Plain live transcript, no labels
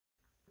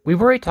We've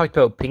already talked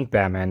about Pink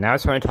Batman, now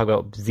it's time to talk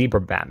about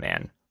Zebra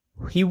Batman.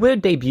 He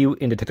would debut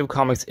in Detective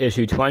Comics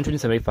issue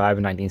 275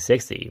 in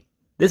 1960.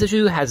 This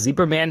issue has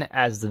Zebra Man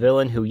as the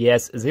villain who,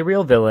 yes, is a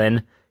real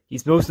villain.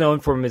 He's most known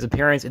from his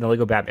appearance in the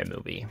Lego Batman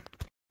movie.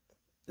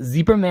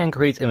 Zebra Man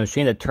creates a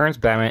machine that turns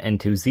Batman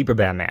into Zebra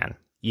Batman.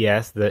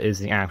 Yes, that is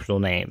the actual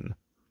name.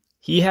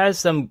 He has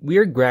some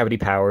weird gravity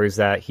powers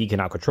that he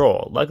cannot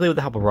control. Luckily, with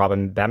the help of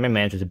Robin, Batman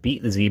manages to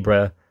beat the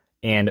Zebra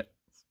and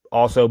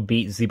also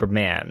beat Zebra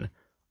Man.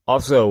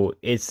 Also,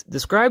 it's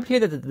described here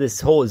that this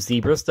whole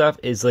zebra stuff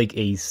is like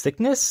a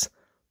sickness,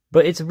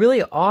 but it's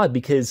really odd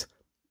because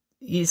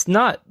it's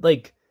not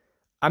like,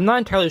 I'm not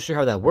entirely sure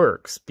how that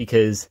works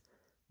because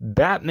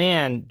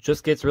Batman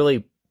just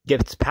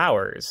gets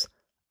powers.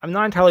 I'm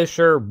not entirely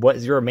sure what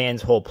Zero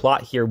Man's whole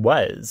plot here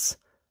was,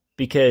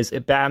 because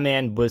if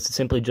Batman was to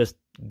simply just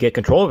get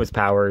control of his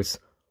powers,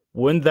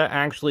 wouldn't that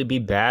actually be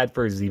bad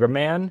for Zebra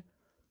Man?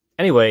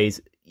 Anyways,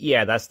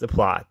 yeah, that's the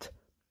plot.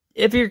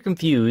 If you're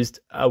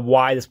confused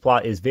why this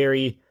plot is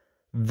very,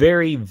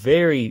 very,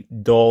 very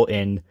dull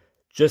and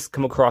just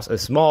come across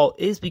as small,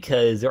 is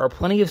because there are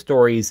plenty of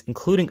stories,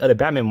 including other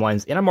Batman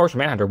ones and a Martian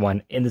Manhunter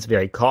one, in this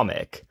very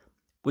comic,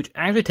 which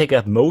actually take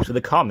up most of the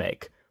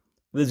comic.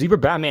 The Zebra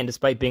Batman,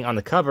 despite being on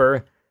the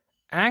cover,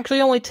 actually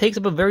only takes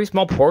up a very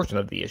small portion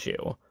of the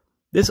issue.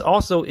 This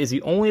also is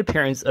the only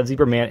appearance of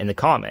Zebra Man in the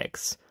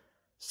comics.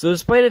 So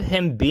despite of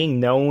him being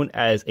known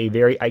as a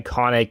very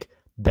iconic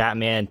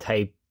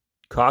Batman-type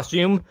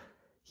costume,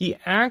 he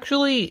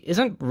actually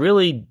isn't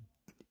really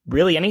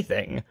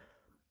anything.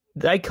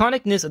 The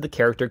iconicness of the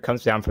character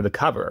comes down from the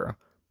cover.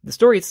 The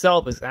story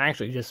itself is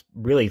actually just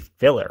really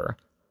filler.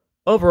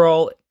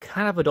 Overall,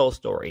 kind of a dull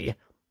story,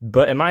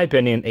 but in my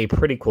opinion, a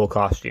pretty cool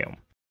costume.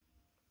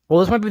 Well,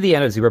 this might be the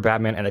end of Zebra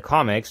Batman and the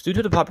comics. Due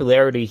to the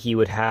popularity he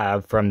would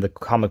have from the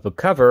comic book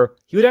cover,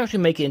 he would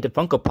actually make it into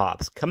Funko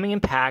Pops, coming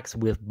in packs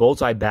with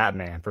Bullseye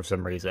Batman for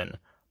some reason.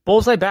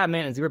 Bullseye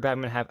Batman and Zebra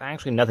Batman have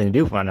actually nothing to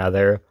do with one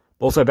another.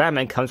 Bullseye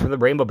Batman comes from the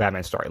Rainbow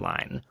Batman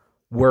storyline,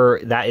 where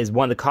that is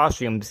one of the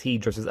costumes he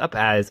dresses up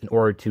as in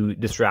order to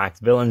distract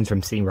villains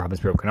from seeing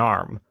Robin's broken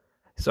arm.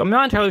 So I'm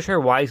not entirely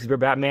sure why Zebra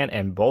Batman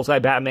and Bullseye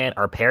Batman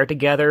are paired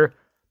together.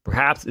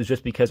 Perhaps it's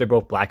just because they're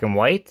both black and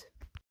white.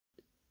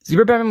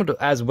 Zebra Batman would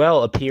as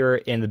well appear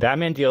in the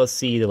Batman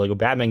DLC, the Lego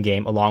Batman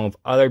game, along with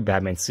other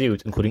Batman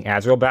suits, including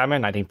Azrael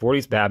Batman,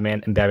 1940s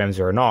Batman, and Batman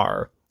Zero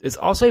Nar. There's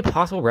also a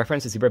possible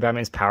reference to Zebra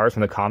Batman's powers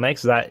from the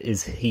comics, that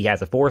is, he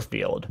has a force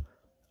field.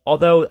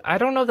 Although, I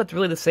don't know if that's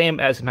really the same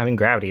as him having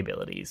gravity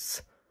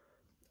abilities.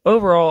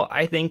 Overall,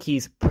 I think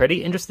he's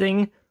pretty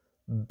interesting,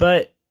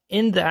 but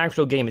in the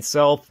actual game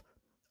itself,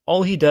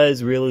 all he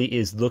does really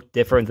is look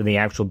different than the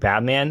actual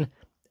Batman.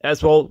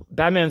 As well,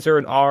 Batman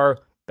Zero Nar,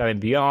 Batman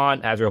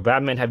Beyond, Azrael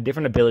Batman have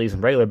different abilities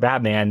than regular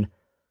Batman.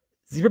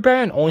 Zebra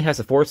Batman only has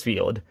a force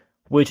field,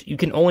 which you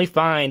can only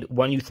find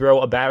when you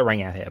throw a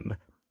batarang at him.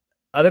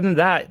 Other than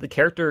that, the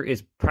character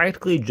is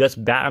practically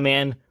just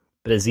Batman,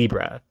 but a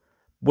zebra.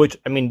 Which,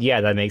 I mean,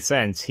 yeah, that makes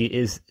sense. He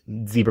is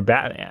Zebra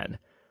Batman.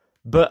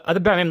 But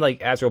other Batman,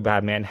 like Azrael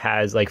Batman,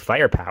 has, like,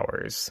 fire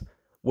powers,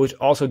 which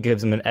also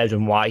gives him an edge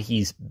on why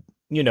he's,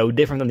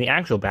 different than the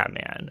actual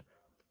Batman.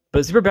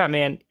 But Zebra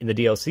Batman, in the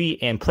DLC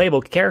and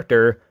playable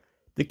character,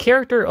 the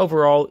character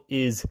overall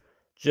is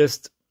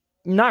just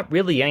not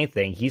really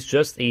anything. He's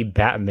just a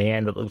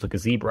Batman that looks like a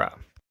zebra.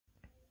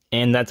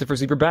 And that's it for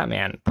Zebra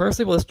Batman.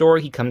 Personally, well, the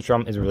story he comes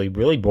from is really,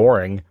 really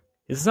boring.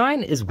 His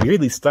design is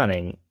weirdly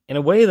stunning, in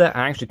a way that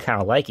I actually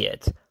kind of like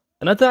it.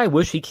 And not that I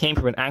wish he came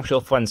from an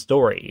actual fun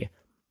story.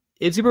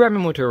 If Zebra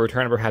Batman were to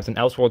return perhaps an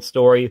Elseworld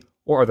story,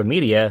 or other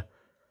media,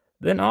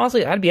 then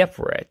honestly, I'd be up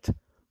for it.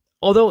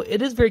 Although,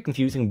 it is very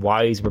confusing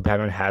why Zebra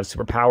Batman has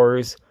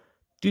superpowers,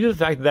 due to the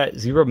fact that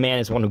Zebra Man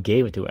is the one who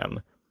gave it to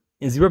him.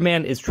 And Zebra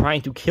Man is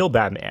trying to kill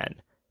Batman,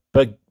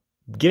 but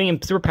giving him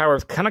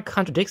superpowers kind of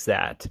contradicts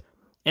that.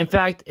 In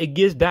fact, it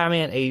gives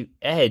Batman an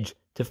edge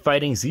to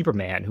fighting Zebra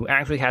Man, who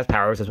actually has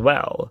powers as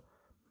well.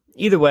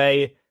 Either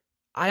way,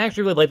 I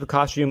actually really like the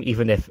costume,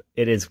 even if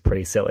it is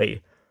pretty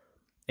silly.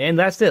 And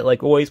that's it.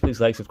 Like always, please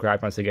like, subscribe,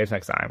 and I'll see you guys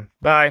next time.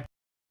 Bye!